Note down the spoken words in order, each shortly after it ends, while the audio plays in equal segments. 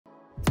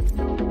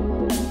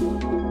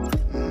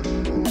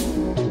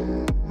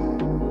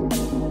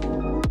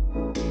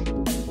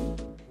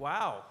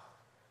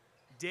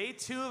Day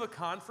 2 of a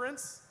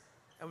conference,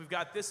 and we've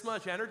got this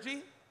much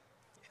energy.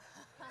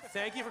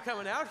 Thank you for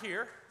coming out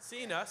here,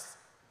 seeing us.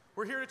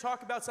 We're here to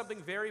talk about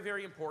something very,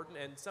 very important,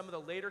 and some of the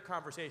later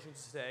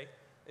conversations today,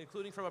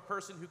 including from a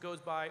person who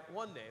goes by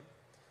one name,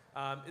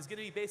 is going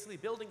to be basically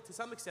building to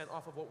some extent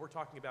off of what we're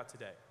talking about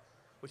today,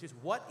 which is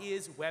what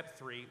is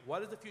Web3,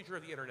 what is the future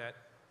of the internet,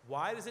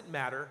 why does it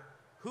matter,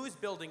 who's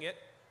building it,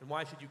 and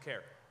why should you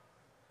care?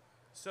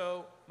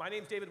 So my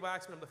name's David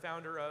Wachsman. I'm the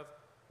founder of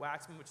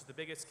Wachsman, which is the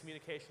biggest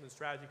communication and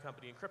strategy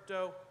company in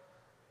crypto.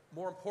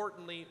 More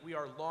importantly, we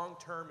are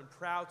long-term and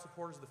proud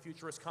supporters of the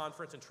Futurist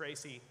Conference and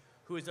Tracy,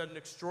 who has done an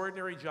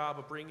extraordinary job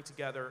of bringing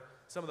together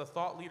some of the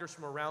thought leaders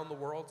from around the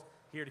world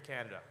here to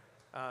Canada.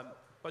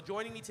 But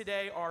joining me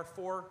today are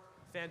 4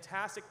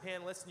 fantastic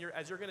panelists, and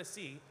as you're going to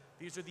see,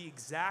 these are the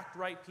exact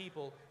right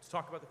people to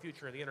talk about the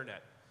future of the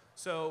internet.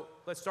 So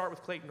let's start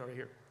with Clayton over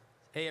here.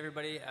 Hey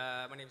everybody,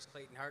 my name is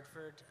Clayton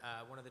Hartford,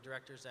 one of the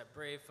directors at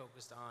Brave,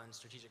 focused on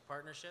strategic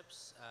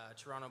partnerships,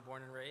 Toronto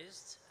born and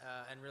raised,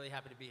 and really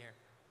happy to be here.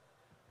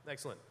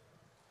 Excellent.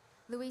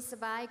 Louisa,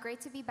 great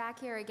to be back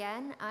here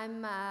again.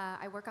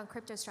 I work on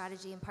crypto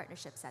strategy and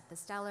partnerships at the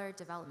Stellar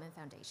Development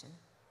Foundation.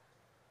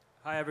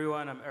 Hi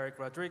everyone, I'm Eric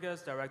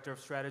Rodriguez, Director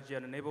of Strategy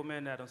and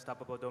Enablement at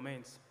Unstoppable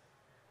Domains.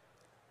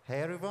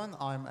 Hey everyone,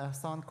 I'm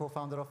Ehsan,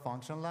 co-founder of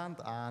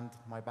Functionland, and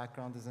my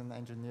background is in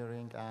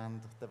engineering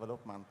and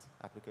development,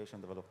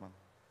 application development.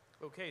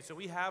 Okay, so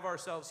we have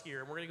ourselves here,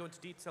 and we're going to go into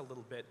detail a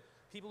little bit.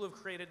 People who have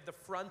created the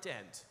front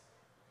end,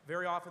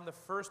 very often the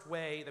first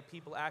way that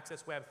people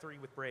access Web3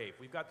 with Brave.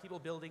 We've got people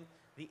building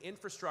the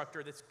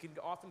infrastructure that can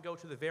often go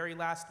to the very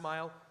last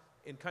mile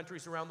in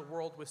countries around the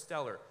world with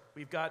Stellar.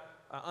 We've got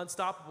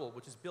Unstoppable,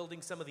 which is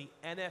building some of the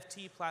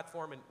NFT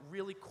platform and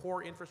really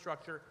core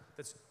infrastructure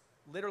that's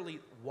literally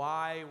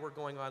why we're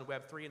going on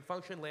Web3, and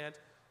Functionland,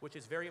 which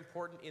is very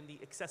important in the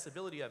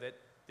accessibility of it,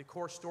 the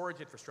core storage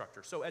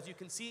infrastructure. So as you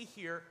can see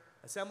here,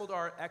 assembled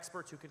are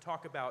experts who can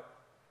talk about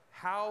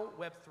how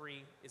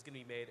Web3 is going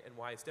to be made and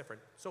why it's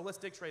different. So let's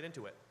dig straight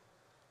into it.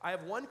 I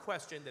have one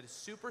question that is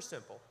super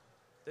simple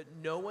that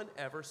no one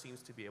ever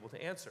seems to be able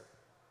to answer.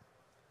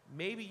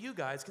 Maybe you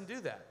guys can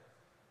do that.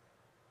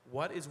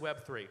 What is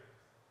Web3?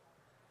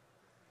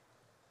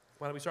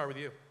 Why don't we start with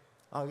you?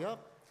 Oh, yeah.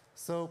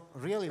 So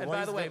really, and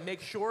by the way,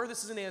 make sure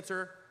this is an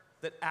answer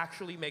that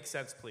actually makes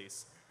sense,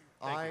 please.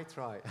 I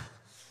try.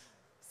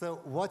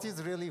 So what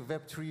is really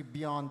Web3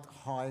 beyond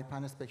hype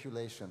and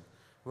speculation?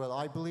 Well,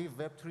 I believe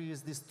Web3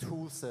 is this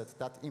tool set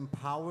that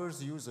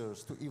empowers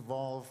users to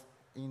evolve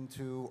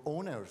into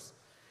owners.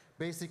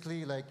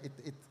 Basically, like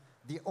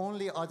the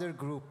only other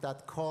group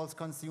that calls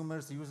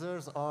consumers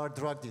users are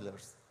drug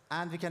dealers,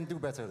 and we can do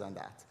better than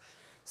that.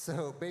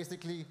 So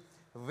basically,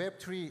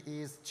 Web3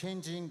 is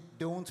changing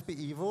don't be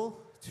evil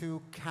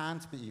to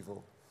can't be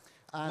evil.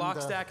 And,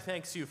 Blockstack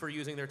thanks you for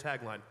using their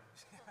tagline.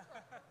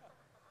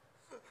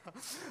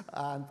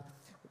 And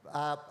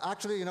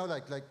actually, you know,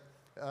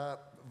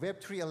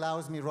 Web3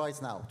 allows me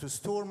right now to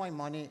store my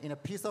money in a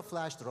piece of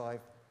flash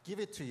drive,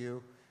 give it to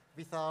you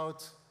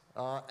without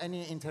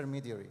any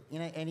intermediary,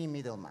 any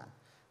middleman.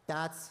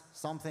 That's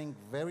something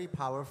very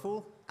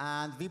powerful,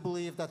 and we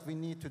believe that we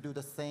need to do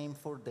the same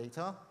for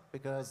data,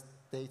 because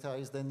data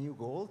is the new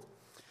gold.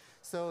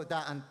 So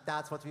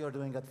that's what we are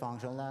doing at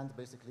Functionland,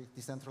 basically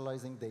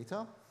decentralizing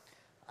data.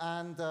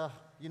 And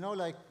you know,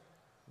 like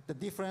the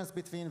difference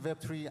between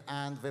Web3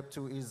 and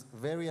Web2 is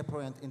very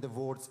apparent in the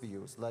words we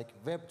use. Like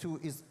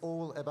Web2 is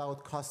all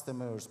about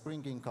customers,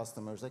 bringing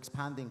customers,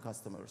 expanding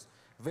customers.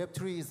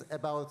 Web3 is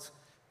about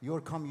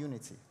your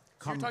community.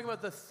 So you're talking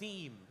about the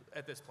theme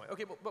at this point.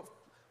 Okay, but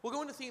we'll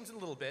go into themes in a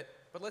little bit,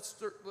 but let's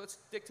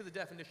stick to the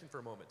definition for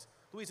a moment.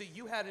 Louisa,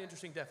 you had an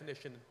interesting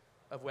definition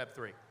of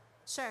Web3.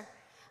 Sure.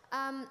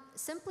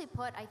 Simply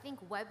put, I think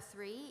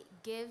Web3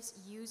 gives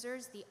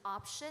users the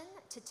option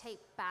to take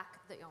back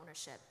the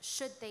ownership,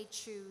 should they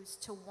choose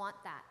to want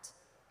that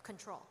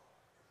control.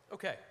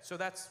 Okay, so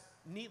that's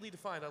neatly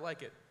defined. I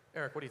like it.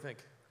 Eric, what do you think?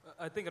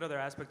 I think another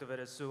aspect of it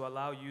is to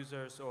allow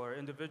users or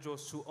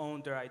individuals to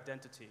own their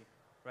identity,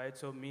 right?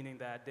 So meaning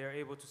that they're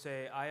able to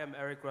say, I am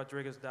Eric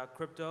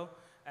Rodriguez.crypto,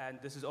 and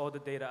this is all the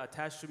data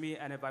attached to me,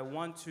 and if I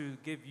want to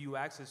give you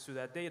access to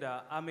that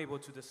data, I'm able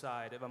to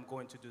decide if I'm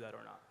going to do that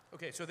or not.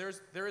 Okay, so there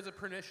is a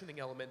permissioning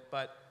element,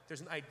 but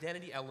there's an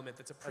identity element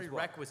that's a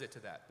prerequisite to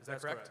that. Is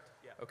that correct?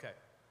 Yeah. Okay.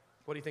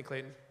 What do you think,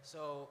 Clayton?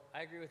 So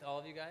I agree with all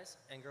of you guys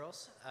and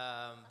girls,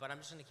 but I'm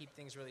just going to keep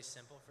things really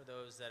simple for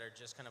those that are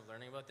just kind of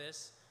learning about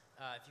this.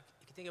 If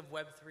you think of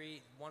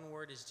Web3, one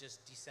word is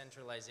just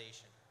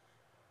decentralization.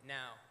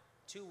 Now,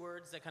 2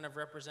 words that kind of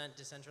represent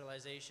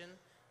decentralization,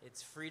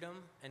 it's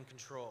freedom and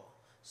control.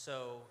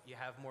 So you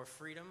have more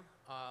freedom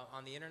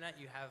on the internet,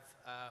 you have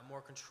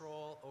more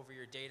control over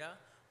your data,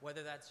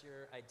 whether that's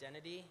your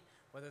identity,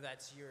 whether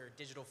that's your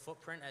digital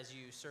footprint as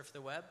you surf the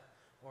web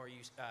or you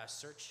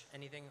search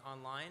anything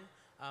online.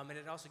 And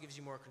it also gives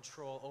you more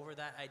control over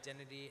that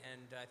identity,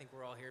 and I think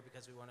we're all here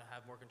because we want to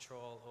have more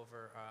control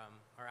over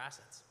our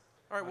assets.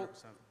 All right, well,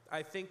 100%.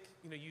 I think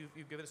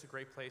you've given us a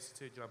great place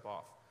to jump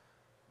off.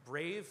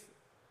 Brave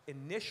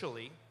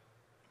initially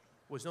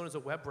was known as a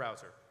web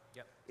browser.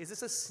 Yep. Is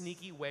this a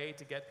sneaky way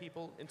to get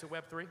people into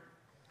Web3?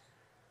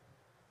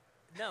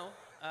 No,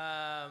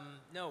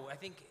 no. I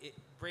think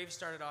Brave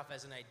started off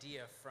as an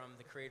idea from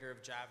the creator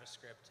of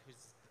JavaScript,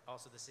 who's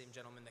also the same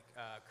gentleman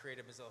that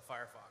created Mozilla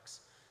Firefox.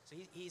 So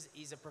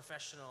he's a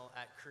professional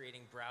at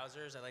creating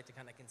browsers. I like to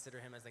kind of consider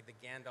him as like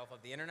the Gandalf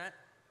of the internet.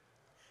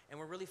 And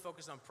we're really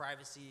focused on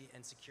privacy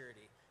and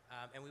security.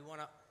 And we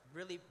want to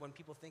really, when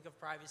people think of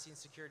privacy and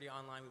security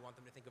online, we want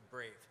them to think of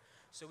Brave.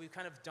 So we've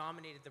kind of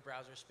dominated the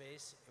browser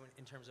space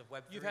in terms of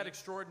Web3. You've had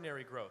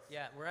extraordinary growth.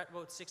 Yeah, we're at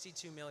about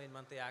 62 million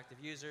monthly active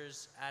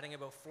users, adding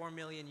about 4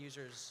 million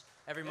users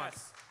every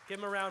month. Give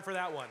them a round for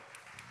that one.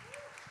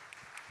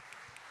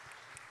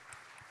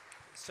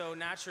 So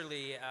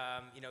naturally,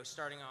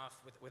 starting off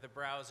with a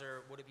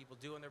browser, what do people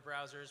do in their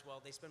browsers?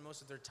 Well, they spend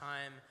most of their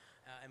time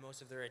and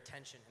most of their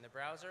attention in the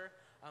browser.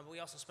 But we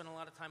also spend a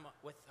lot of time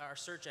with our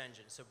search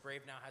engine. So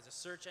Brave now has a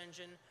search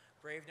engine.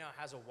 Brave now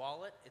has a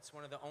wallet. It's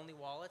one of the only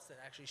wallets that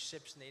actually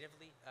ships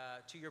natively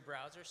to your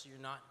browser, so you're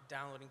not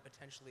downloading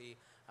potentially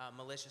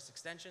malicious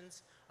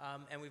extensions.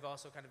 And we've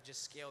also kind of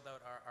just scaled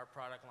out our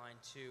product line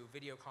to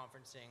video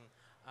conferencing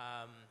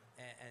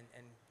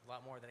and a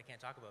lot more that I can't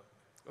talk about.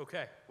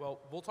 Okay, well,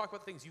 we'll talk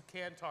about things you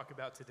can talk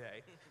about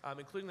today,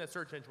 including that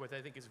search engine, which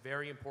I think is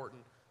very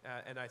important,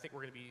 and I think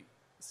we're going to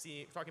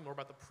be talking more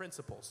about the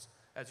principles,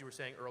 as you were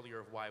saying earlier,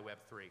 of why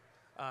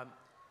Web3.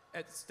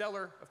 At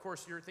Stellar, of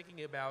course, you're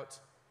thinking about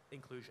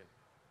inclusion.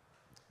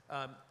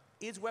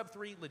 Is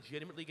Web3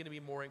 legitimately going to be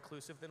more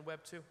inclusive than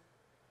Web2?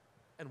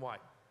 And why?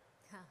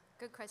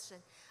 Good question.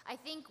 I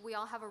think we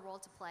all have a role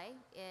to play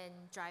in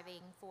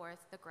driving forth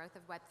the growth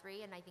of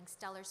Web3, and I think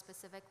Stellar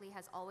specifically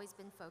has always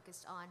been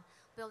focused on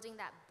building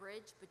that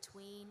bridge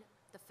between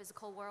the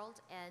physical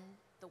world and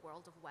the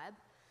world of web.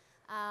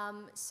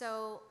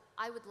 So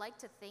I would like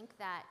to think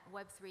that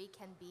Web3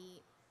 can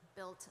be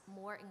built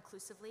more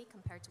inclusively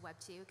compared to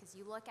Web2, because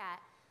you look at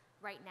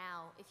right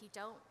now, if you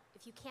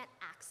can't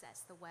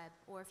access the web,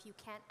 or if you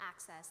can't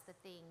access the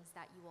things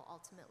that you will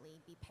ultimately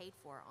be paid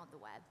for on the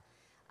web,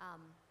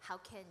 how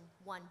can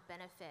one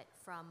benefit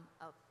from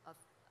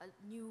a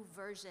new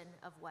version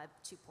of Web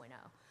 2.0?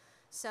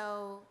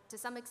 So to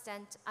some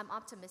extent, I'm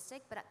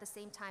optimistic, but at the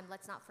same time,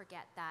 let's not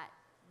forget that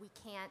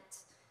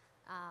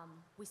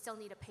we still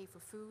need to pay for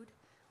food.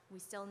 We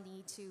still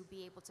need to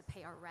be able to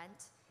pay our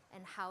rent.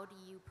 And how do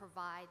you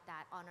provide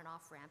that on and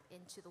off ramp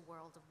into the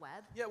world of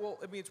web? Yeah, well,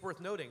 I mean, it's worth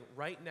noting,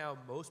 right now,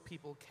 most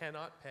people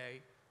cannot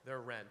pay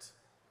their rent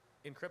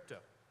in crypto.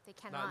 They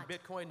cannot. Not in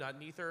Bitcoin, not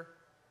in Ether,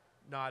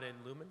 not in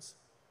Lumens.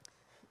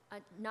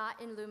 Not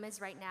in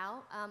Lumens right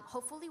now.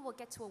 Hopefully we'll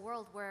get to a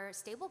world where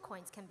stable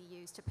coins can be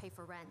used to pay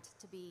for rent,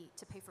 to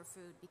pay for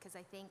food, because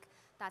I think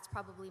that's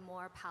probably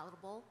more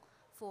palatable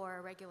for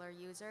a regular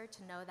user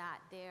to know that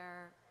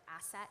their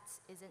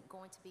assets isn't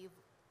going to be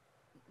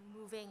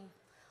moving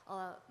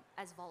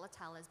as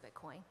volatile as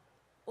Bitcoin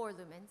or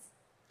Lumens.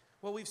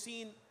 Well, we've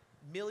seen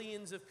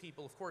millions of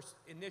people, of course,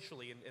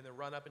 initially in the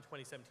run-up in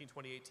 2017,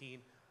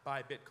 2018,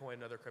 buy Bitcoin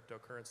and other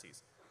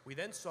cryptocurrencies. We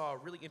then saw a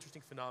really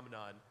interesting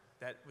phenomenon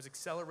that was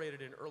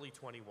accelerated in early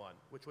 21,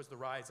 which was the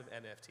rise of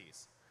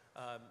NFTs.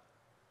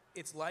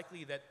 It's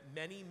likely that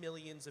many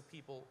millions of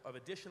people, of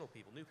additional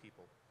people, new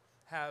people,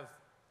 have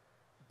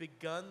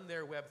begun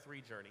their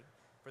Web3 journey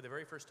for the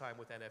very first time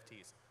with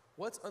NFTs.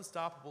 What's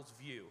Unstoppable's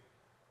view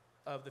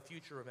of the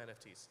future of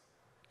NFTs?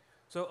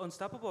 So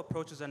Unstoppable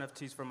approaches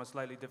NFTs from a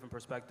slightly different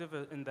perspective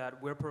in that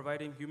we're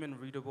providing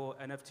human-readable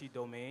NFT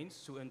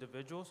domains to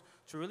individuals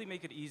to really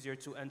make it easier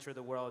to enter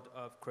the world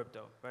of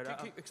crypto. Right?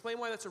 Can you explain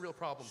why that's a real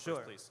problem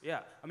first, please?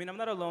 Yeah. I mean, I'm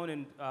not alone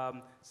in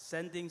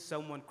sending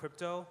someone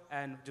crypto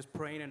and just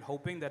praying and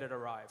hoping that it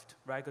arrived,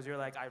 right? Because you're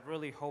like, I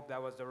really hope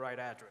that was the right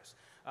address.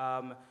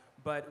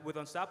 But with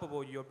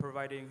Unstoppable, you're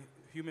providing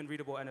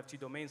human-readable NFT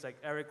domains like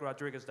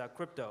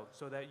ericrodriguez.crypto,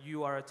 so that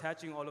you are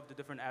attaching all of the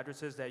different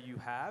addresses that you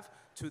have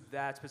to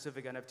that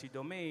specific NFT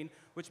domain,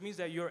 which means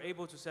that you're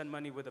able to send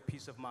money with a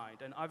peace of mind.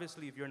 And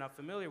obviously, if you're not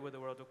familiar with the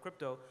world of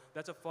crypto,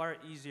 that's a far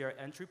easier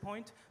entry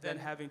point than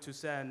having to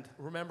send...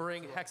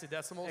 Remembering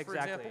hexadecimals, for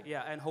example? Exactly,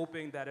 yeah, and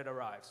hoping that it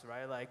arrives,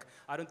 right? Like,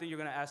 I don't think you're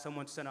gonna ask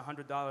someone to send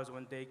 $100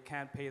 when they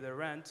can't pay their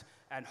rent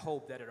and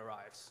hope that it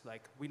arrives.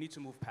 Like, we need to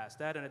move past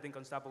that, and I think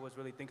Unstoppable was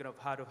really thinking of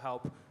how to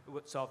help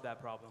solve that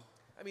problem.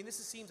 I mean, this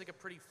seems like a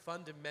pretty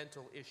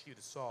fundamental issue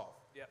to solve.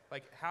 Yeah.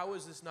 Like, how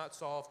is this not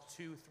solved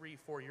 2, 3,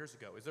 4 years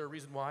ago? Is there a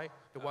reason why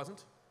it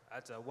wasn't?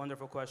 That's a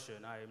wonderful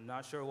question. I'm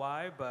not sure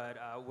why, but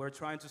we're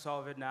trying to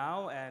solve it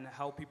now and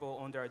help people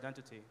own their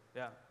identity.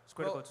 Yeah, it's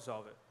critical to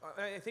solve it.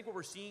 I think what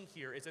we're seeing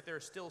here is that there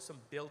are still some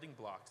building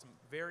blocks, some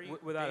very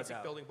Without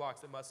basic building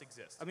blocks that must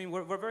exist. I mean,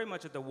 we're very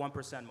much at the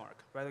 1%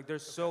 mark, right? Like,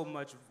 there's so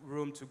much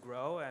room to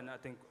grow, and I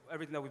think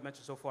everything that we've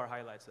mentioned so far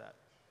highlights that.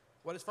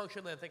 What does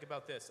Functionland think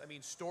about this? I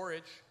mean,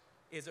 storage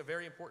is a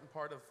very important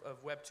part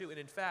of Web 2. And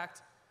in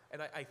fact,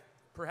 and I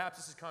perhaps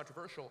this is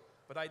controversial,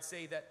 but I'd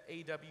say that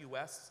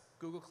AWS,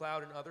 Google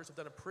Cloud, and others have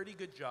done a pretty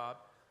good job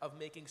of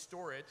making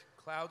storage,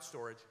 cloud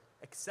storage,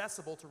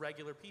 accessible to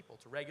regular people,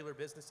 to regular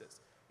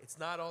businesses. It's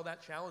not all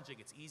that challenging.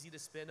 It's easy to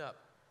spin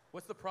up.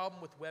 What's the problem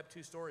with Web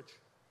 2 storage?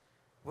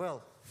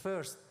 Well,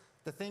 first,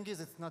 the thing is,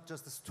 it's not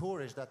just the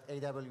storage that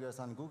AWS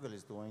and Google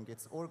is doing.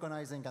 It's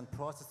organizing and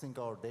processing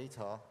our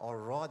data, our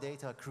raw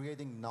data,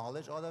 creating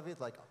knowledge out of it.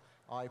 Like,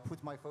 I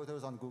put my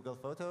photos on Google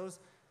Photos.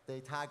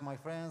 They tag my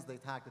friends. They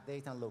tag the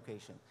date and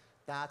location.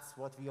 That's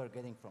what we are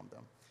getting from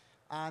them.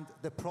 And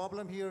the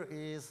problem here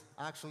is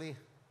actually,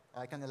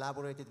 I can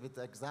elaborate it with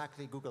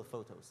exactly Google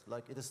Photos.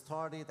 Like, it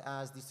started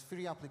as this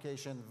free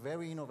application,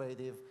 very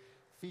innovative.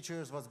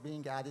 Features was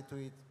being added to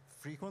it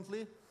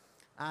frequently.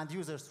 And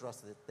users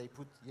trusted it. They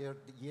put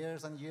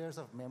years and years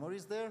of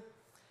memories there.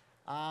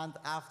 And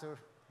after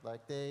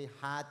they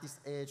had this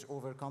edge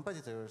over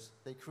competitors,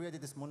 they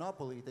created this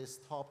monopoly. They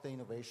stopped the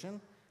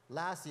innovation.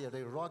 Last year,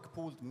 they rug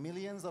pulled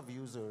millions of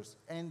users,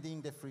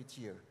 ending the free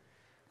tier.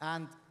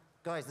 And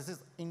guys, this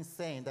is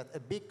insane that a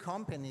big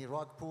company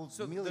rug pulled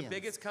millions. So the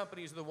biggest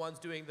companies are the ones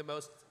doing the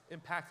most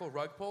impactful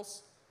rug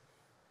pulls?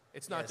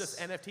 It's not just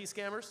NFT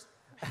scammers?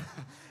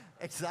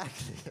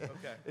 Exactly.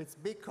 Okay. It's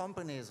big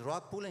companies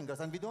rug pulling us,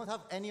 and we don't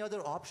have any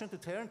other option to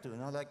turn to.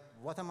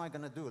 What am I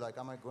going to do?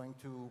 Am I going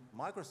to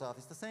Microsoft?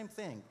 It's the same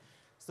thing.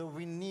 So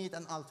we need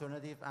an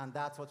alternative, and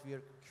that's what we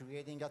are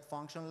creating at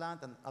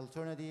Functionland, an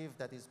alternative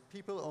that is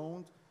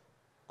people-owned.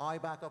 I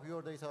back up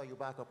your data, you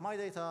back up my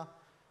data,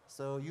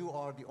 so you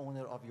are the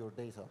owner of your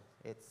data.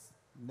 It's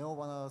no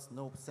one else,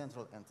 no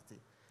central entity.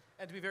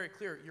 And to be very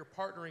clear, you're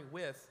partnering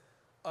with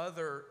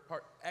other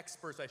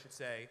experts, I should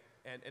say,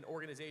 and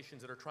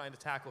organizations that are trying to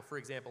tackle, for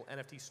example,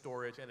 NFT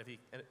storage,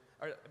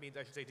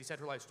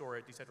 decentralized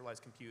storage,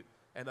 decentralized compute,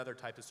 and other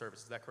types of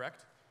services. Is that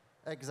correct?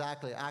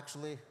 Exactly.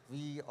 Actually,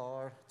 we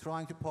are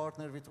trying to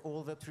partner with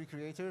all Web3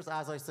 creators.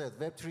 As I said,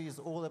 Web3 is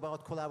all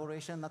about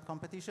collaboration, not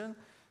competition.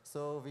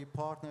 So we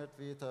partnered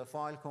with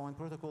Filecoin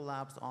Protocol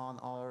Labs on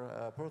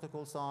our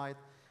protocol side.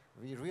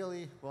 We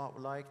really would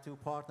like to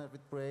partner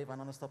with Brave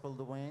and Unstoppable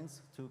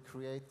Domains to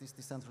create this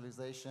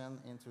decentralization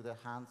into the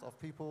hands of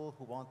people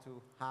who want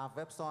to have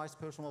websites,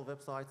 personal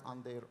websites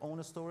on their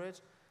own storage,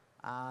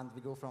 and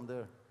we go from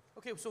there.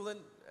 Okay, so then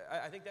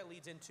I think that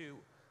leads into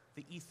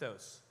the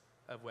ethos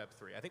of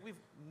Web3. I think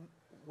we've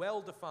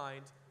well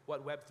defined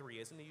what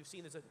Web3 is, and you've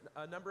seen there's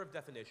a number of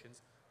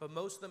definitions, but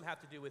most of them have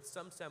to do with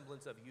some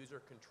semblance of user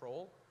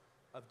control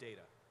of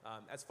data.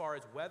 As far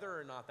as whether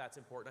or not that's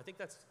important, I think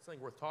that's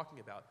something worth talking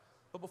about.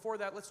 But before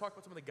that, let's talk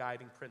about some of the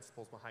guiding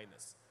principles behind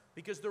this.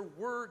 Because there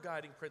were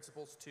guiding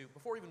principles to,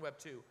 before even Web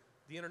 2,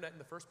 the internet in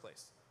the first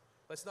place.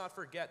 Let's not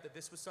forget that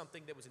this was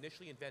something that was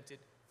initially invented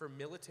for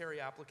military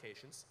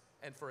applications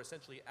and for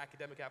essentially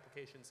academic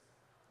applications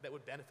that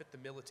would benefit the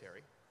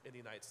military in the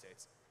United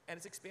States. And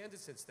it's expanded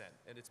since then,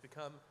 and it's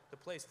become the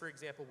place, for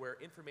example, where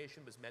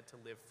information was meant to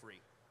live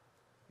free.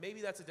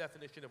 Maybe that's a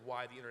definition of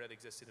why the internet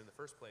existed in the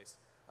first place,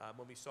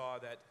 when we saw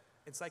that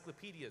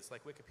encyclopedias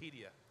like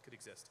Wikipedia could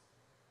exist.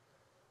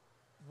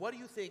 What do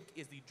you think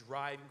is the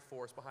driving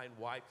force behind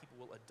why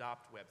people will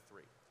adopt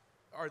Web3?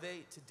 Are they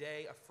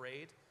today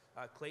afraid,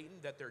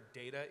 Clayton, that their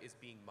data is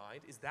being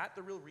mined? Is that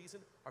the real reason?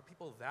 Are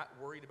people that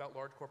worried about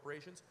large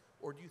corporations?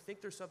 Or do you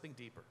think there's something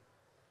deeper?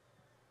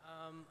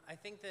 I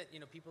think that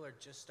people are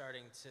just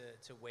starting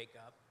to wake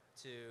up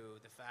to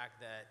the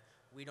fact that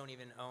we don't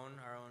even own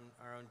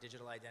our own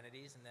digital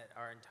identities, and that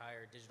our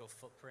entire digital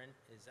footprint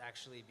is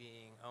actually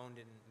being owned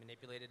and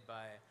manipulated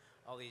by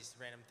all these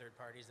random third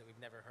parties that we've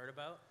never heard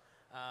about.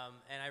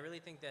 And I really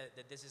think that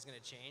this is going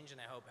to change,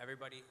 and I hope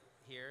everybody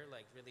here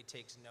really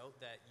takes note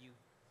that you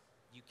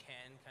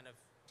can kind of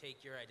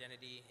take your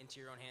identity into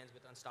your own hands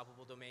with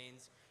Unstoppable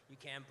Domains. You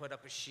can put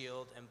up a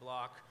shield and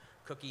block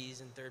cookies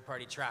and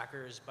third-party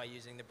trackers by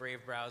using the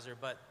Brave browser.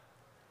 But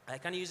I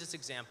kind of use this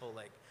example,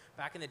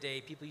 back in the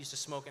day, people used to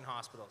smoke in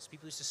hospitals.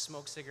 People used to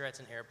smoke cigarettes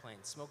in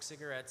airplanes, smoke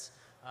cigarettes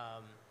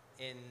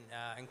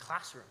in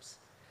classrooms.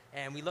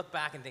 And we look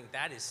back and think,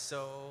 that is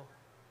so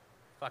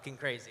fucking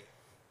crazy,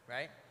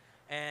 right?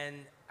 And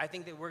I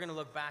think that we're going to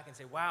look back and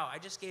say, wow, I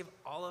just gave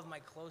all of my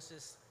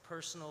closest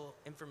personal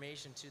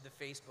information to the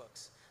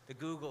Facebooks, the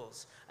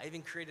Googles. I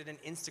even created an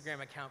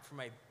Instagram account for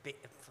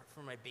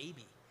my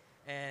baby.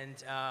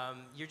 And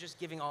you're just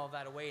giving all of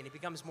that away. And it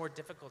becomes more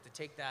difficult to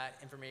take that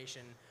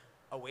information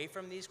away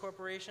from these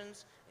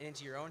corporations and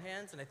into your own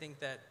hands. And I think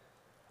that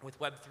with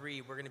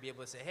Web3, we're going to be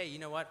able to say, hey, you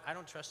know what? I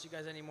don't trust you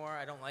guys anymore.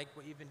 I don't like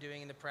what you've been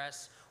doing in the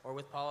press or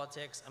with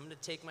politics. I'm going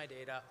to take my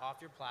data off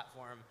your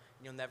platform,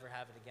 and you'll never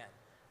have it again.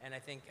 And I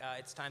think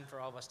it's time for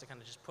all of us to kind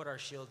of just put our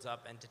shields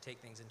up and to take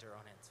things into our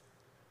own hands.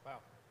 Wow.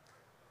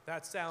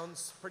 That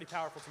sounds pretty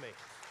powerful to me.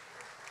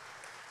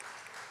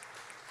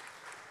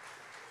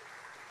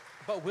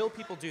 But will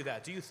people do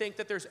that? Do you think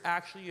that there's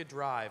actually a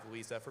drive,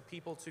 Louisa, for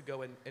people to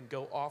go and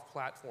go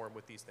off-platform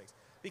with these things?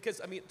 Because,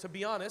 to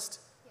be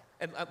honest,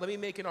 and let me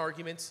make an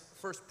argument,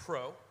 first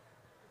pro,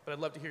 but I'd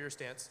love to hear your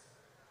stance.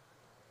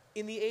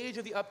 In the age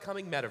of the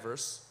upcoming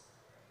metaverse,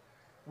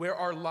 where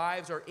our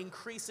lives are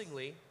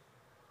increasingly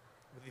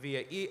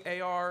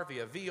via AR,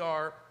 via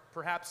VR,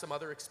 perhaps some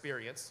other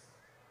experience,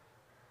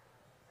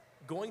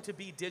 going to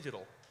be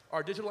digital.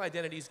 Our digital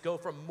identities go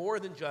from more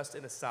than just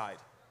an aside,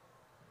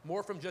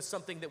 more from just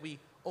something that we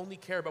only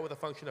care about with a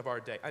function of our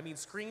day.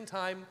 Screen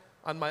time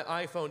on my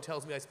iPhone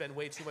tells me I spend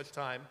way too much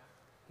time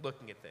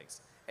looking at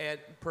things. And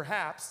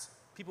perhaps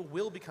people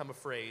will become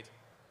afraid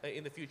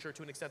in the future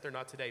to an extent they're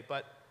not today.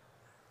 But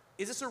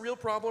is this a real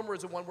problem, or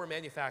is it one we're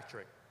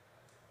manufacturing?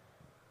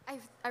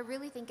 I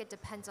really think it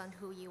depends on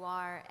who you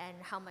are and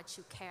how much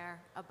you care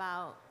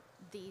about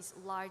these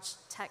large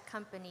tech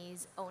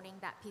companies owning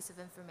that piece of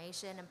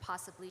information and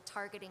possibly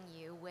targeting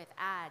you with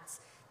ads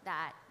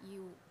that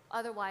you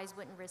otherwise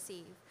wouldn't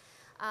receive.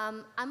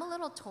 I'm a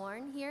little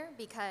torn here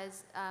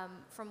because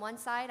from one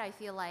side, I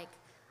feel like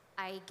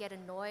I get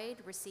annoyed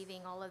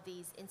receiving all of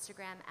these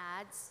Instagram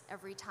ads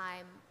every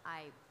time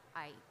I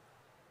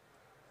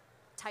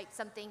type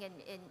something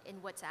in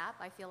WhatsApp.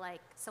 I feel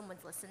like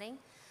someone's listening.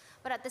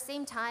 But at the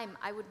same time,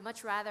 I would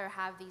much rather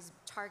have these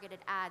targeted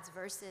ads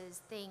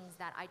versus things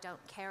that I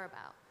don't care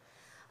about.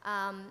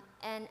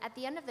 And at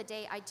the end of the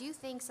day, I do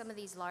think some of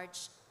these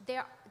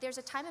there's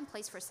a time and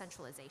place for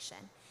centralization.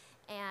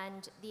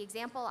 And the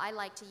example I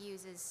like to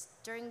use is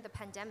during the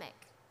pandemic,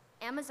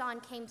 Amazon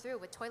came through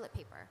with toilet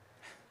paper.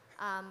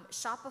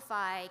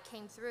 Shopify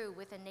came through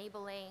with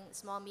enabling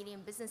small,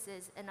 medium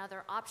businesses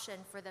another option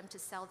for them to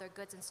sell their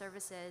goods and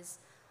services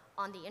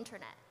on the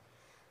internet.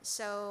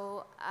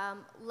 So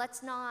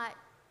let's not,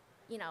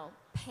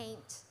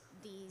 paint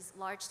these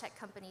large tech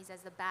companies as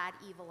the bad,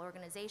 evil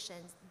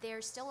organizations.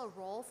 There's still a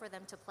role for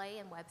them to play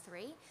in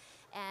Web3,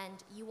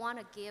 and you want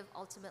to give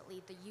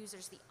ultimately the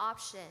users the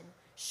option,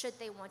 should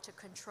they want to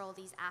control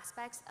these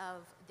aspects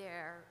of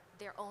their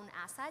own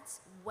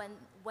assets when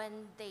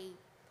they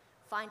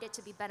find it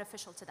to be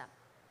beneficial to them.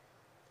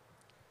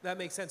 That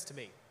makes sense to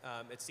me.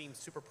 It seems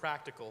super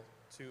practical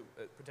to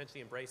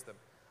potentially embrace them.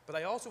 But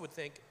I also would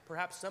think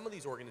perhaps some of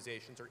these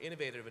organizations are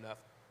innovative enough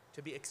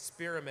to be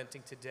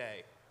experimenting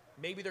today.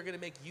 Maybe they're going to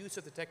make use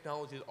of the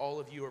technology that all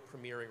of you are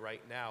premiering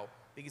right now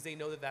because they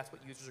know that that's what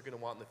users are going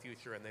to want in the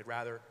future, and they'd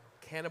rather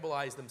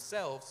cannibalize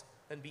themselves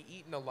than be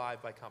eaten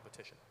alive by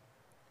competition.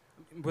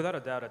 Without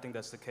a doubt, I think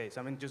that's the case.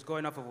 I mean, just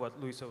going off of what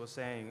Louisa was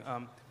saying,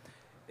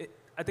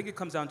 I think it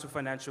comes down to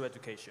financial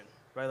education,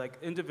 right? Like,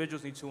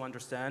 individuals need to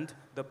understand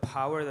the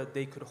power that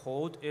they could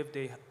hold if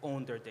they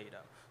own their data.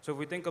 So if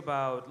we think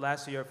about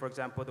last year, for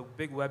example, the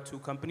big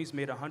Web2 companies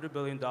made $100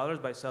 billion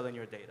by selling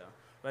your data,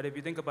 right? If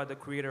you think about the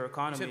creator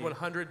economy. You said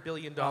 $100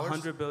 billion?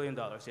 $100 billion,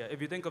 yeah.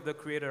 If you think of the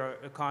creator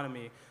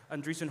economy,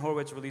 Andreessen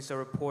Horowitz released a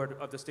report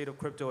of the state of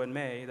crypto in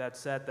May that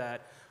said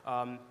that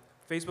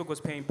Facebook was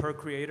paying per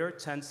creator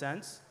 10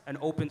 cents, and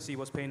OpenSea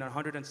was paying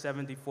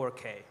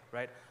 $174K,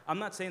 right? I'm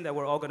not saying that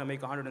we're all gonna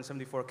make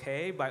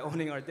 $174K by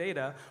owning our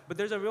data, but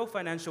there's a real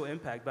financial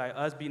impact by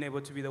us being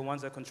able to be the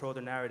ones that control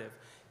the narrative.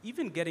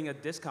 Even getting a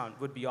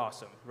discount would be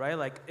awesome, right?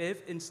 Like,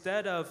 if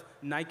instead of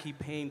Nike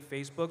paying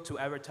Facebook to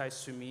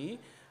advertise to me,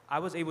 I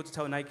was able to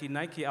tell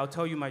Nike, I'll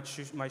tell you my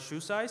shoe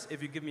size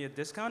if you give me a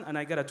discount, and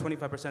I get a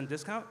 25%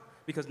 discount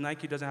because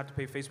Nike doesn't have to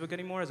pay Facebook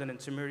anymore as an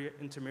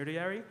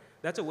intermediary.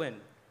 That's a win,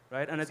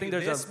 right? And I think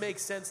this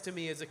makes sense to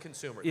me as a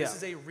consumer. Yeah. This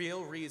is a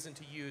real reason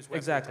to use Web3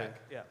 exactly.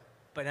 tech. Yeah.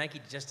 But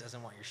Nike just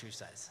doesn't want your shoe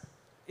size.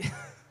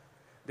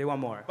 They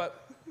want more.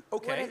 But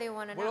okay. What do they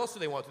want to know? What else do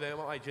they want? Do they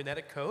want my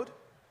genetic code?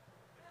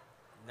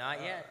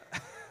 Not yet.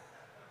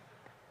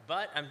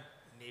 But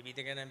maybe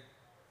they're gonna,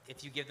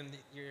 if you give them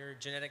your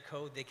genetic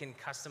code, they can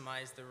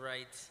customize the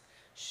right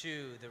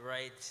shoe, the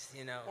right,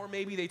 Or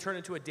maybe they turn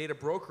into a data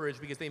brokerage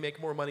because they make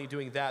more money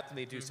doing that than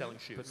they do selling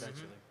shoes.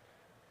 Potentially.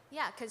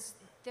 Yeah, because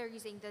they're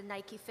using the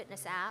Nike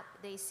Fitness app.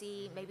 They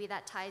see maybe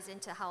that ties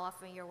into how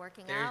often you're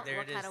working out, there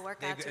what it kind is. of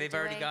workouts you're doing. They've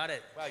already got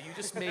it. Wow, you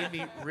just made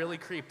me really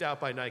creeped out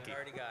by Nike. They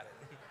already got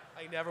it.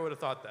 I never would have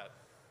thought that.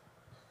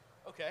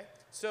 Okay,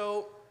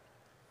 so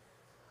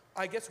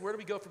I guess where do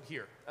we go from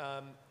here?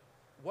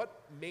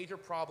 What major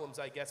problems,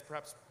 I guess,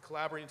 perhaps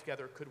collaborating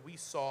together, could we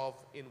solve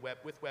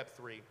with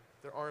Web3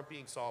 that aren't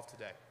being solved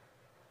today?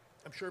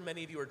 I'm sure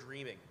many of you are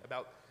dreaming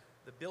about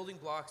the building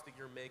blocks that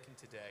you're making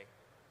today,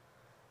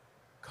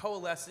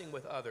 coalescing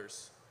with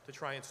others to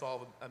try and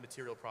solve a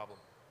material problem.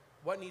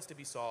 What needs to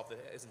be solved that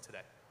isn't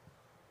today?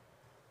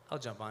 I'll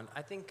jump on.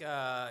 I think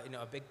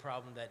a big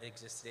problem that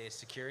exists today is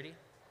security.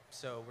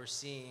 So we're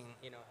seeing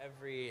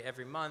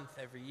every month,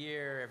 every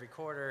year, every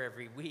quarter,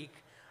 every week.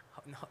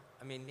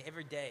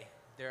 Every day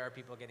there are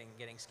people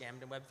getting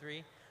scammed in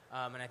Web3,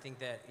 and I think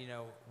that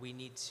we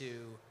need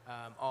to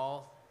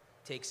all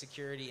take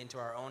security into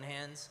our own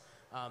hands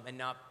and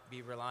not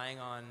be relying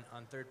on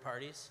third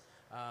parties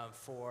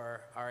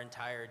for our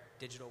entire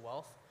digital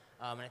wealth.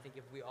 And I think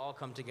if we all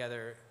come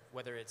together,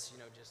 whether it's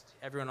just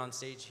everyone on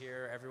stage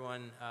here,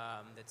 everyone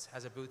that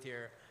has a booth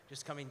here,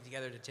 just coming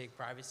together to take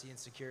privacy and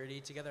security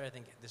together, I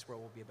think this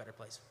world will be a better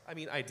place. I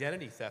mean,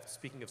 identity theft,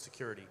 speaking of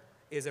security,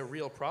 is a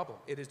real problem.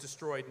 It has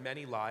destroyed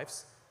many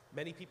lives.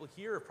 Many people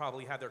here have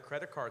probably had their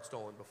credit card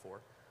stolen before.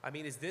 I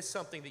mean, is this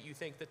something that you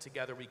think that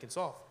together we can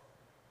solve?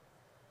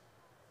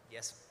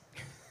 Yes.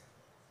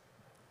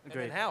 And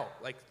then how?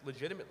 Like,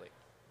 legitimately?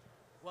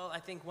 Well, I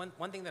think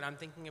one thing that I'm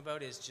thinking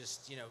about is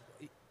just,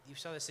 you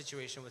saw the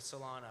situation with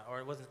Solana, or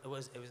it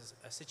was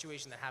a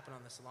situation that happened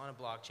on the Solana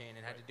blockchain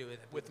and had to do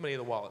with many of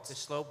the wallets. The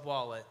Slope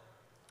wallet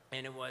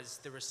and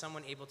there was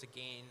someone able to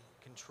gain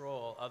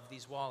control of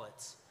these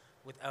wallets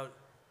without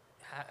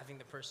having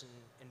the person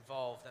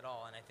involved at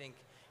all. And I think,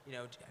 you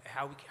know,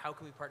 how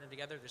can we partner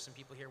together? There's some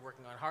people here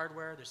working on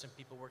hardware. There's some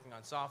people working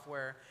on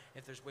software.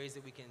 If there's ways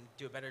that we can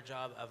do a better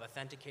job of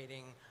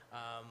authenticating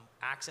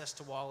access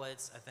to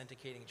wallets,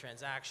 authenticating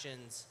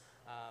transactions,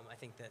 I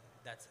think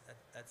that's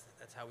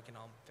how we can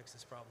all fix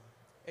this problem.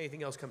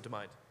 Anything else come to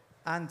mind?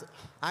 And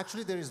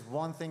actually, there is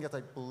one thing that I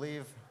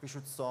believe we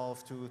should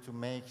solve to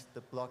make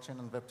the blockchain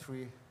and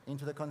Web3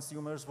 into the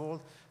consumer's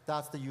world.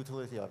 That's the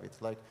utility of it.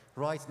 Like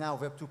right now,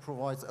 Web2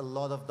 provides a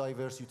lot of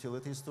diverse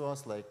utilities to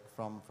us, like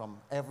from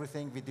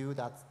everything we do,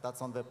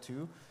 that's on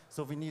Web2.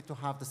 So we need to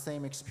have the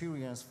same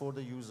experience for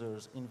the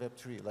users in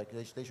Web3. Like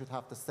they should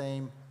have the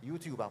same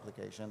YouTube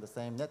application, the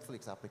same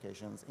Netflix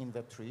applications in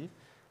Web3.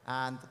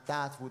 And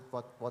that would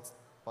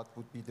what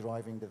would be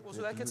driving the Well,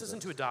 so that gets us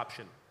into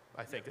adoption,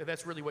 I think.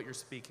 That's really what you're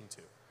speaking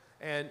to.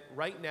 And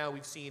right now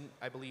we've seen,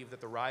 I believe,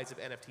 that the rise of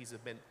NFTs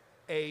have been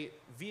a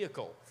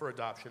vehicle for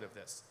adoption of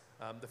this.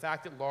 The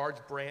fact that large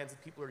brands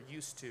that people are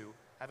used to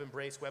have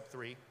embraced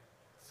Web3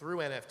 through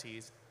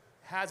NFTs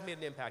has made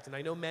an impact. And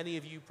I know many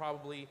of you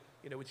probably,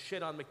 you know, would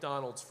shit on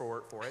McDonald's for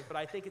it, but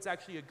I think it's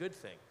actually a good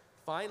thing.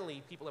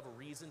 Finally, people have a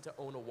reason to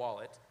own a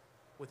wallet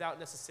without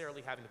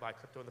necessarily having to buy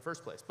crypto in the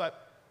first place.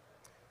 But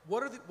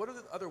what are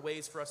the other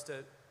ways for us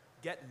to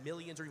get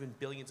millions or even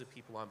billions of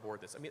people on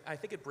board this? I mean, I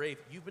think at Brave,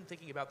 you've been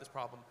thinking about this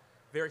problem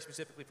very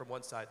specifically from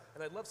one side.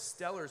 And I'd love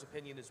Stellar's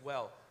opinion as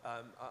well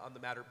on the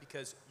matter,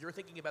 because you're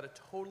thinking about a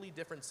totally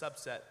different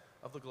subset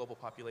of the global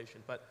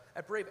population. But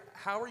at Brave,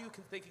 how are you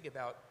thinking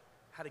about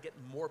how to get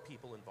more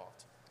people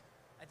involved?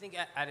 I think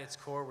at its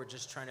core, we're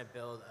just trying to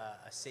build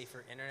a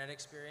safer internet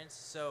experience.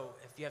 So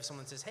if you have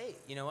someone says, hey,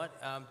 you know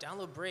what,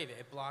 download Brave,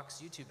 it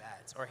blocks YouTube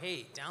ads. Or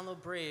hey,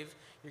 download Brave,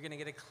 you're going to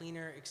get a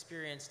cleaner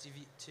experience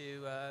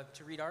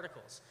to read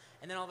articles.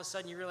 And then all of a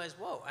sudden you realize,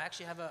 whoa, I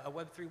actually have a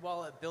Web3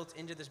 wallet built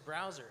into this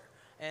browser.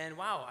 And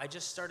wow, I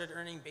just started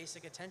earning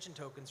basic attention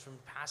tokens from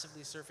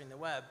passively surfing the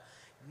web.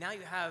 Now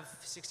you have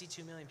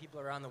 62 million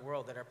people around the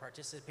world that are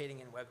participating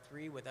in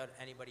Web3 without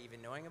anybody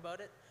even knowing about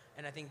it.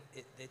 And I think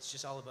it's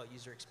just all about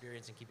user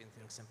experience and keeping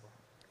things simple.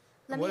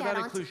 What about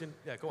inclusion?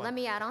 Yeah, go on. Let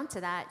me add on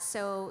to that.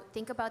 So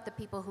think about the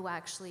people who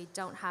actually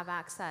don't have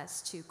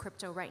access to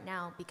crypto right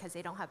now because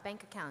they don't have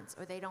bank accounts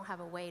or they don't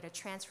have a way to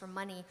transfer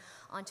money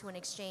onto an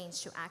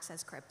exchange to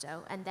access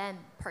crypto and then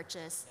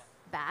purchase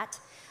BAT.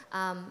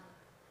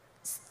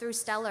 Through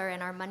Stellar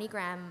and our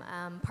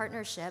MoneyGram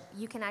partnership,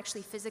 you can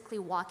actually physically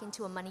walk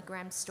into a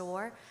MoneyGram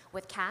store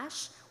with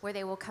cash where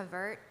they will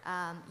convert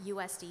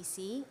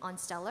USDC on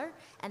Stellar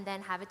and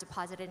then have it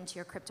deposited into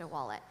your crypto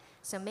wallet.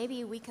 So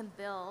maybe we can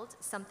build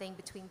something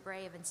between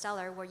Brave and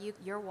Stellar where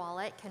your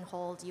wallet can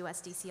hold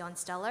USDC on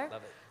Stellar.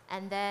 Love it.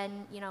 And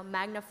then, you know,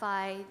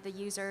 magnify the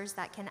users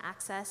that can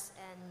access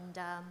and,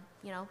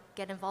 you know,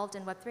 get involved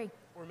in Web3.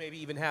 Or maybe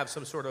even have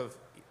some sort of,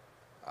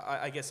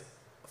 I guess,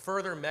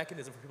 further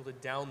mechanism for people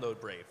to download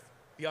Brave.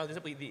 Beyond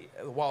simply the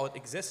wallet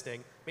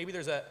existing, maybe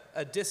there's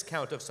a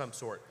discount of some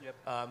sort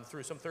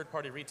through some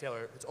third-party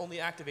retailer that's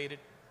only activated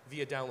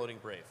via downloading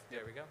Brave.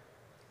 There we go.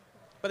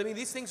 But I mean,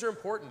 these things are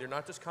important. They're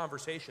not just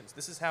conversations.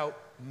 This is how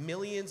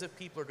millions of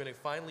people are going to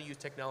finally use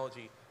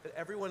technology that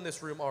everyone in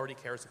this room already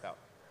cares about.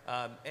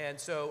 And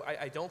so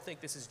I don't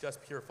think this is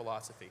just pure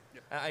philosophy.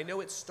 I know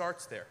it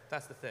starts there.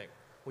 That's the thing.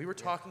 We were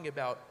talking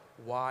about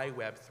why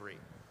Web3.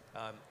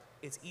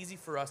 It's easy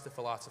for us to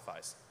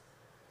philosophize.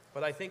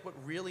 But I think what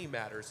really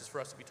matters is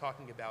for us to be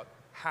talking about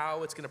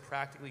how it's going to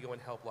practically go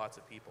and help lots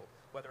of people.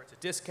 Whether it's a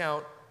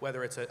discount,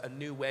 whether it's a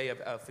new way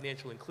of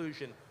financial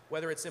inclusion,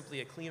 whether it's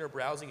simply a cleaner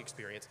browsing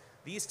experience.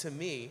 These, to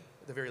me,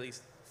 at the very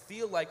least,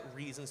 feel like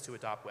reasons to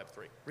adopt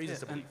Web3. Reasons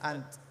to believe.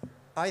 And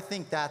I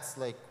think that's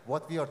like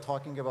what we are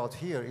talking about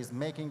here is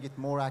making it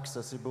more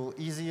accessible,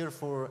 easier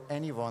for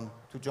anyone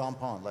to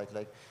jump on. Like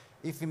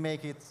if we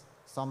make it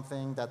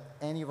something that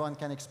anyone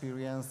can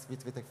experience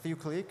with a few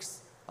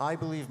clicks, I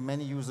believe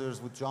many users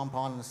would jump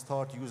on and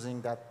start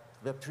using that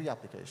Web3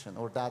 application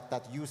or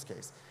that use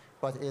case.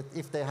 But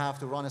if they have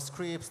to run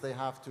scripts, they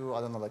have to,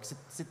 I don't know, like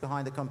sit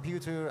behind a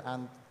computer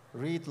and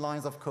read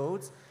lines of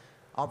codes,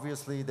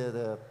 obviously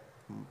the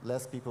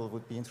less people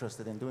would be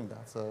interested in doing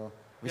that. So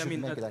we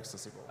should make it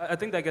accessible. I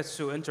think that gets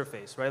to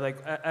interface, right?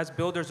 Like as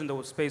builders in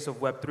the space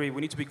of Web3,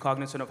 we need to be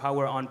cognizant of how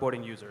we're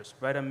onboarding users,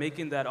 right? And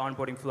making that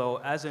onboarding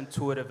flow as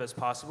intuitive as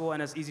possible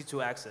and as easy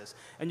to access.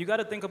 And you got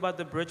to think about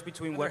the bridge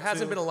between Web2. There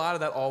hasn't been a lot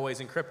of that always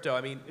in crypto.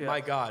 I mean,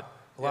 my God.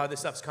 A lot of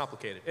this stuff's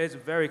complicated. It's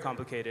very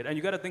complicated. And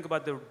you got to think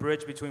about the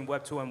bridge between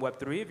Web 2 and Web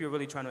 3 if you're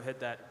really trying to hit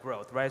that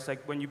growth, right? It's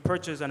like when you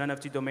purchase an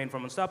NFT domain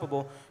from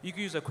Unstoppable, you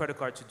can use a credit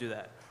card to do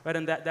that, right?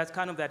 And that's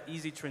kind of that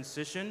easy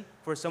transition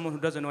for someone who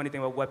doesn't know anything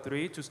about Web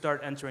 3 to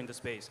start entering the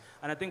space.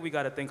 And I think we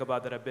got to think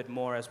about that a bit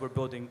more as we're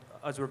building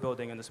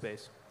in the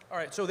space. All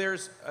right, so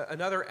there's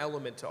another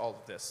element to all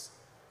of this.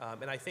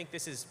 And I think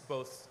this is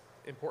both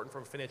important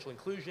from financial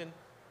inclusion,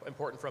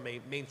 important from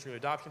a mainstream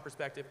adoption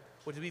perspective,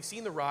 which is we've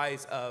seen the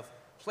rise of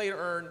play to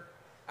earn,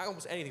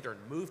 almost anything to earn,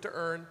 move to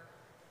earn.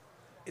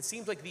 it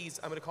seems like these,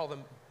 I'm going to call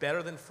them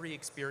better than free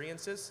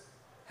experiences,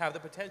 have the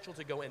potential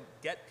to go and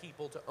get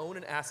people to own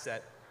an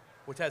asset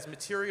which has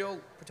material,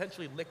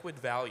 potentially liquid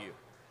value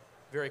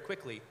very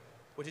quickly,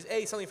 which is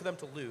A, something for them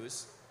to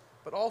lose,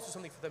 but also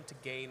something for them to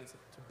gain and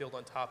to build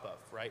on top of,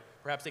 right?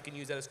 Perhaps they can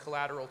use that as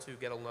collateral to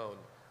get a loan,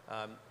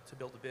 to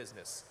build a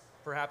business.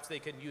 Perhaps they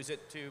can use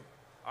it to,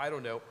 I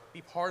don't know,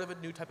 be part of a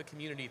new type of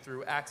community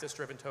through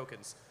access-driven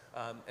tokens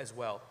as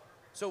well.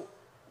 So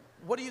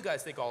what do you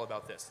guys think all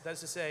about this? That is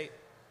to say,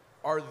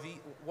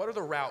 what are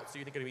the routes that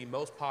you think are going to be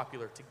most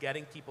popular to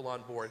getting people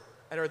on board?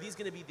 And are these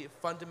going to be the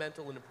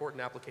fundamental and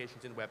important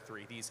applications in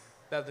Web3, these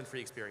better than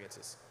free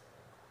experiences?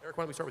 Eric,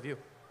 why don't we start with you?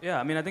 Yeah,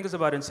 I mean, I think it's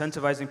about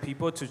incentivizing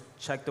people to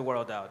check the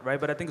world out, right?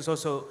 But I think it's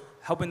also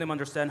helping them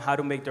understand how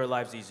to make their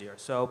lives easier.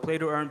 So play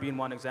to earn being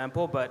one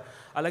example, but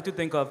I like to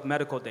think of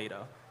medical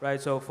data, right?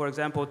 So for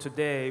example,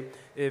 today,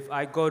 if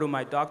I go to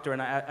my doctor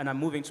and I'm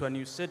moving to a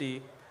new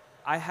city,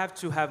 I have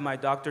to have my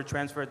doctor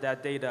transfer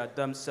that data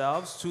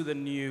themselves to the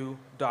new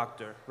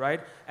doctor, right?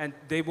 And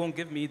they won't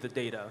give me the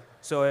data.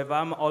 So if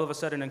I'm all of a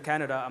sudden in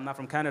Canada, I'm not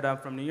from Canada, I'm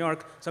from New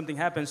York, something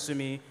happens to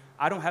me,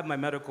 I don't have my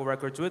medical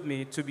records with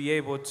me to be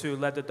able to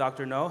let the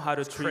doctor know how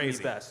to treat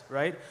me best,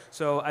 right?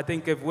 So I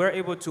think if we're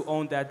able to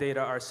own that data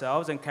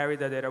ourselves and carry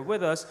that data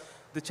with us,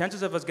 the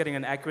chances of us getting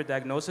an accurate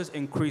diagnosis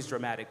increase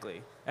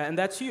dramatically. And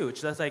that's huge.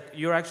 That's like,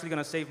 you're actually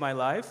gonna save my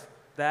life.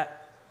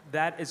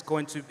 That is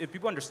going to, if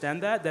people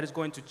understand that, that is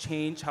going to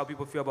change how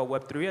people feel about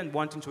Web3 and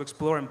wanting to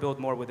explore and build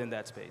more within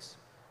that space.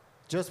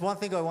 Just one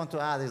thing I want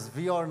to add is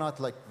we are not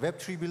like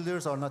Web3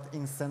 builders are not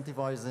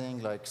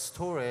incentivizing like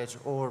storage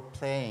or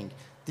playing.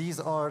 These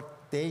are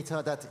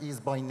data that is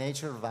by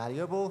nature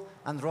valuable,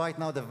 and right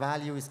now the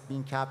value is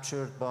being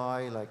captured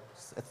by like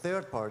a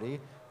third party.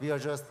 We are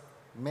just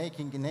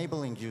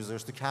enabling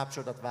users to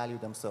capture that value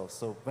themselves.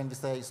 So when we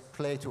say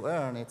play to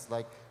earn, it's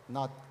like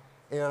not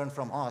earn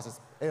from us, it's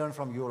earn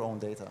from your own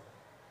data.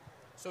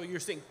 So you're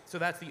saying, so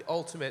that's the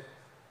ultimate,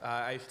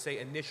 I should say,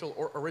 initial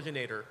or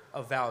originator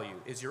of value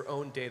is your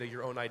own data,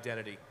 your own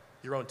identity,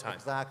 your own time.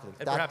 Exactly.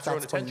 And perhaps your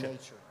own that's by attention.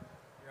 nature.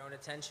 Your own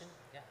attention?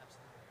 Yeah,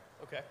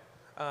 absolutely. Okay.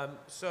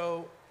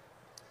 So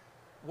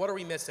what are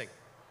we missing?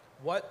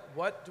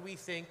 What do we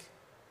think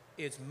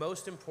is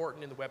most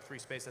important in the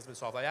Web3 space that's been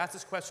solved? I asked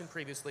this question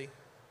previously.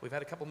 We've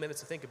had a couple minutes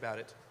to think about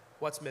it.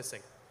 What's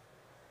missing?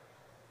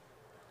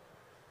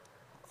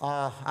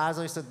 As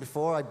I said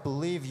before, I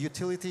believe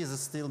utilities is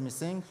still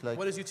missing. Like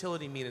What does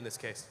utility mean in this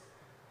case?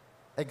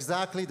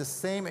 exactly the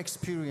same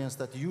experience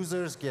that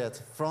users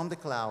get from the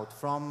cloud,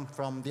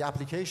 from the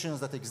applications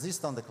that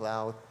exist on the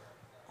cloud,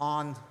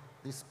 on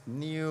this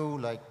new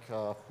like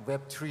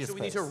Web3 space. So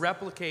we need to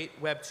replicate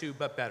Web 2,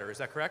 but better. Is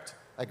that correct?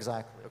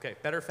 Exactly. Okay,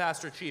 better,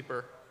 faster,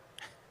 cheaper,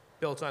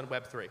 built on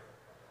Web 3,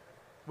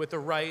 with the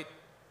right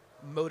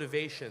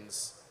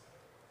motivations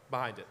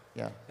behind it.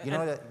 Yeah, you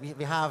know that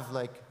we have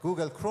like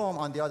Google Chrome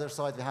on the other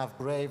side. We have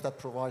Brave that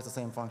provides the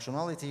same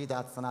functionality.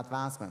 That's an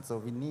advancement. So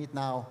we need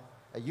now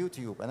a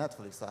YouTube, a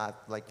Netflix,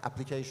 like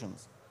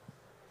applications.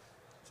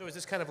 So is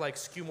this kind of like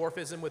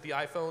skeuomorphism with the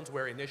iPhones,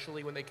 where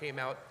initially when they came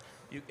out,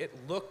 it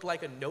looked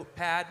like a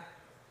notepad,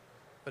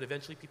 but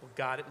eventually people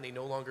got it and they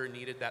no longer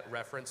needed that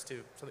reference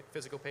to something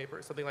physical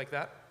paper, something like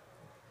that?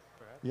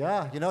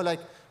 Yeah, you know, like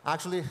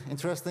actually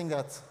interesting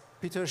that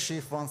Peter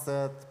Schiff once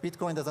said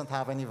Bitcoin doesn't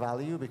have any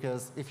value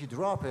because if you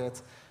drop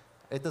it,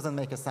 it doesn't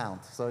make a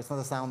sound. So it's not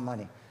a sound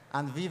money.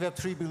 And we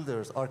Web3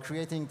 builders are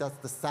creating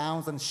the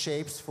sounds and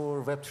shapes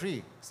for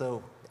Web3.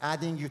 So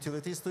adding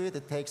utilities to it,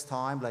 it takes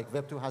time. Like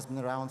Web2 has been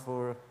around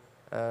for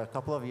a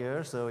couple of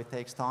years, so it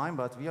takes time,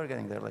 but we are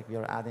getting there. Like we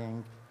are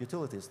adding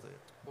utilities to it.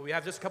 Well, we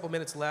have just a couple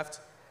minutes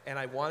left, and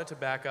I wanted to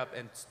back up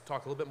and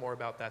talk a little bit more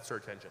about that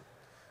search engine.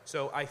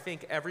 So I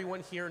think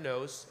everyone here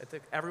knows, I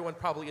think everyone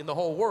probably in the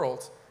whole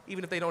world,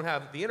 even if they don't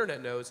have the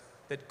internet, knows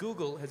that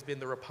Google has been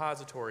the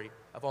repository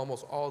of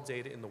almost all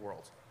data in the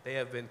world. They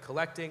have been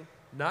collecting,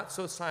 not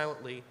so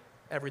silently,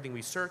 everything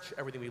we search,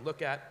 everything we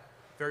look at.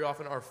 Very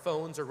often our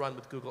phones are run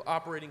with Google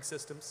operating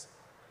systems.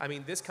 I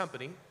mean, this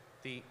company,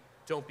 the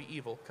Don't Be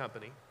Evil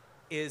company,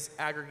 is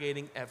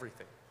aggregating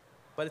everything.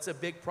 But it's a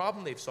big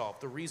problem they've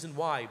solved. The reason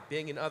why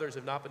Bing and others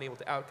have not been able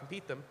to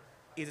outcompete them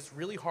is it's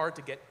really hard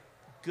to get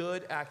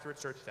good, accurate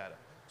search data.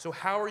 So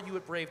how are you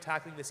at Brave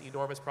tackling this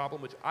enormous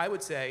problem, which I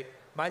would say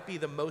might be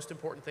the most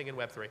important thing in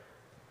Web3?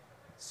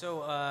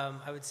 So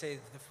I would say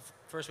the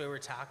first way we're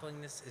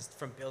tackling this is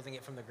from building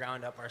it from the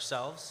ground up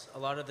ourselves. A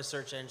lot of the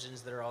search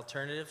engines that are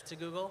alternative to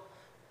Google,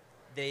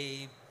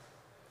 they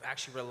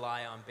actually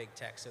rely on big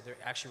tech. So they're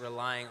actually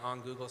relying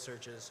on Google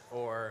searches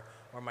or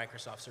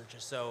Microsoft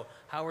searches. So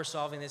how we're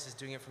solving this is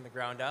doing it from the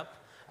ground up.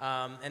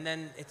 And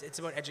then it's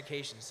about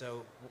education.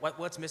 So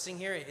what's missing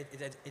here?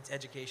 It's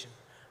education.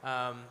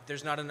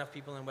 There's not enough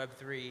people in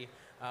Web3.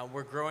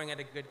 We're growing at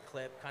a good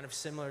clip, kind of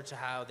similar to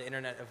how the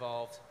internet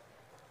evolved.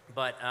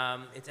 But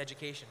it's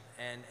education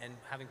and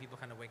having people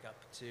kind of wake up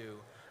to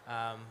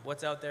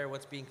what's out there,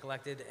 what's being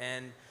collected,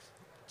 and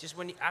just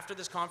after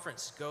this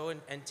conference, go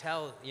and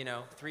tell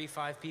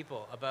 3-5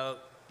 people about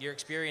your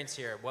experience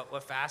here,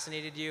 what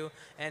fascinated you,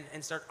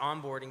 and start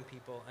onboarding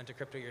people into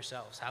crypto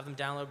yourselves. Have them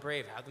download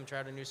Brave, have them try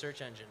out a new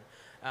search engine.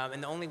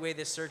 And the only way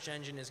this search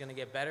engine is going to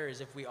get better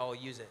is if we all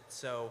use it.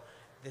 So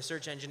the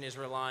search engine is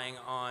relying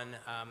on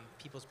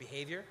people's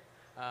behavior.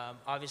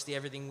 Obviously,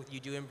 everything you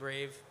do in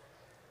Brave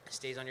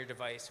stays on your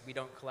device. We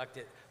don't collect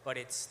it, but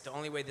it's the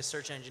only way the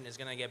search engine is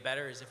going to get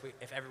better is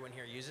if everyone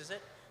here uses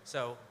it.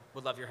 So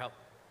would love your help.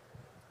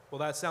 Well,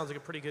 that sounds like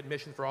a pretty good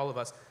mission for all of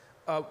us.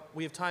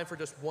 We have time for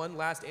just one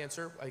last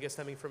answer, I guess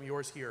stemming from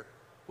yours here,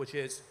 which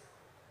is,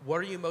 what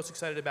are you most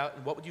excited about,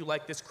 and what would you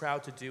like this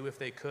crowd to do if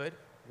they could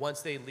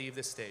once they leave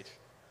this stage?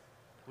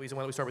 Louisa,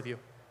 why don't we start with you?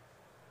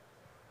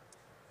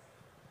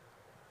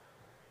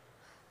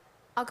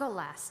 I'll go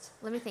last.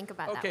 Let me think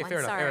about that Okay, one. fair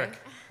enough. Sorry. Eric.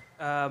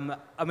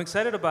 I'm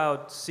excited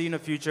about seeing a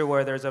future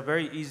where there's a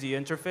very easy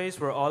interface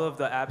where all of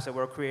the apps that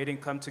we're creating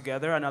come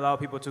together and allow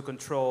people to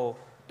control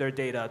their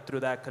data through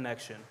that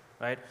connection,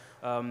 right?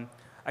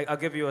 I'll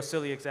give you a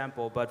silly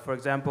example, but for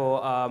example,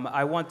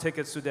 I want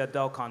tickets to the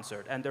Adele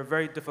concert, and they're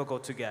very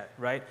difficult to get,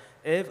 right?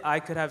 If I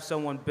could have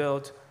someone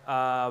build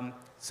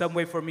some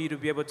way for me to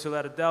be able to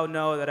let Adele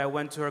know that I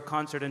went to her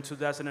concert in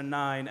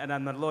 2009 and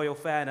I'm a loyal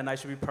fan and I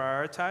should be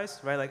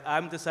prioritized, right? Like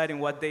I'm deciding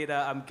what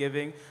data I'm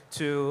giving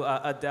to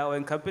Adele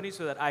and company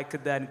so that I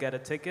could then get a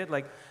ticket.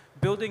 Like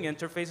building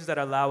interfaces that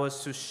allow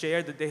us to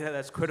share the data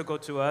that's critical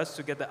to us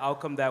to get the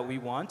outcome that we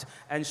want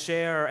and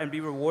share and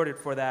be rewarded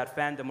for that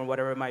fandom or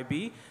whatever it might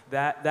be,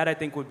 that I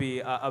think would be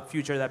a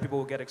future that people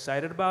will get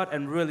excited about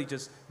and really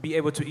just be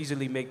able to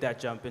easily make that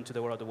jump into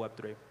the world of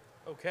Web3.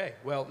 Okay,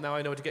 well, now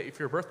I know what to get you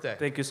for your birthday.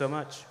 Thank you so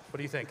much. What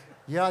do you think?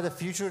 Yeah, the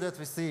future that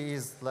we see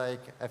is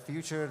like a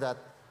future that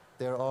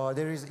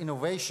there is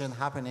innovation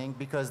happening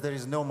because there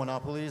is no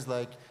monopolies.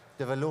 Like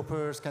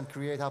developers can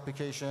create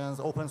applications,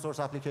 open source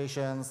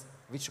applications,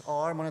 which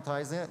are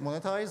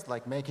monetized,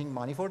 like making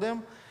money for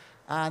them.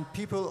 And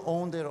people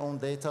own their own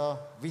data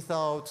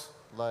without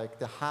like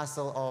the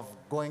hassle of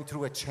going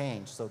through a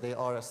change. So they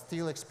are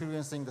still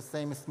experiencing the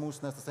same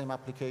smoothness, the same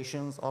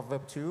applications of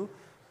Web2,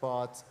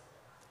 but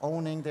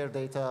owning their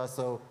data,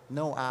 so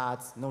no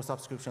ads, no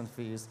subscription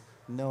fees,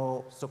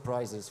 no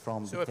surprises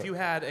from So if you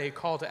had a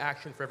call to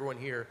action for everyone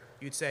here,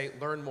 you'd say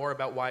learn more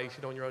about why you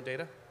should own your own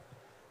data?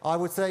 I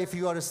would say if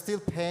you are still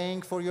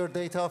paying for your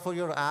data, for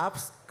your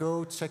apps,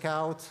 go check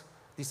out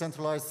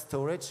decentralized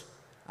storage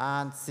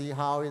and see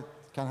how it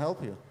can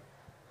help you.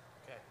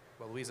 Okay,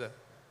 well, Louisa.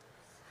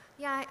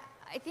 Yeah,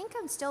 I think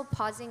I'm still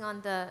pausing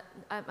on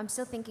I'm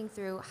still thinking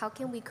through how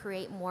can we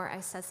create more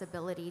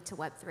accessibility to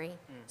Web3.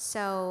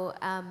 So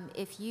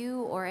if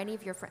you or any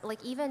of your friends,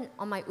 like even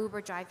on my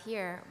Uber drive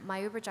here, my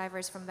Uber driver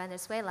is from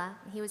Venezuela.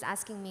 He was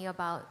asking me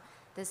about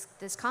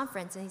this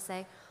conference, and he's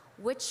like,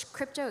 which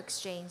crypto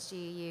exchange do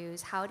you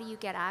use? How do you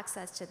get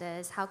access to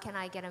this? How can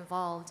I get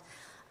involved?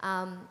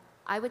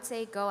 I would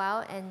say go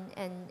out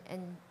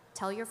and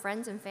tell your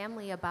friends and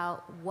family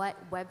about what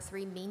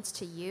Web3 means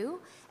to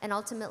you, and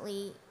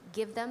ultimately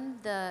give them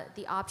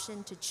the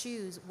option to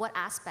choose what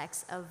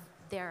aspects of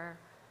their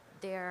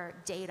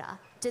data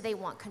do they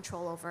want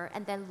control over,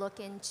 and then look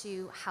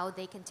into how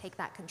they can take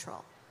that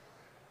control.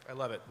 I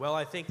love it. Well,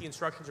 I think the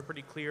instructions are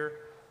pretty clear.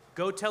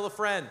 Go tell a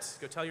friend.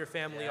 Go tell your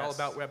family all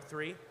about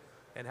Web3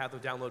 and have them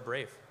download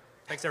Brave.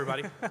 Thanks,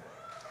 everybody.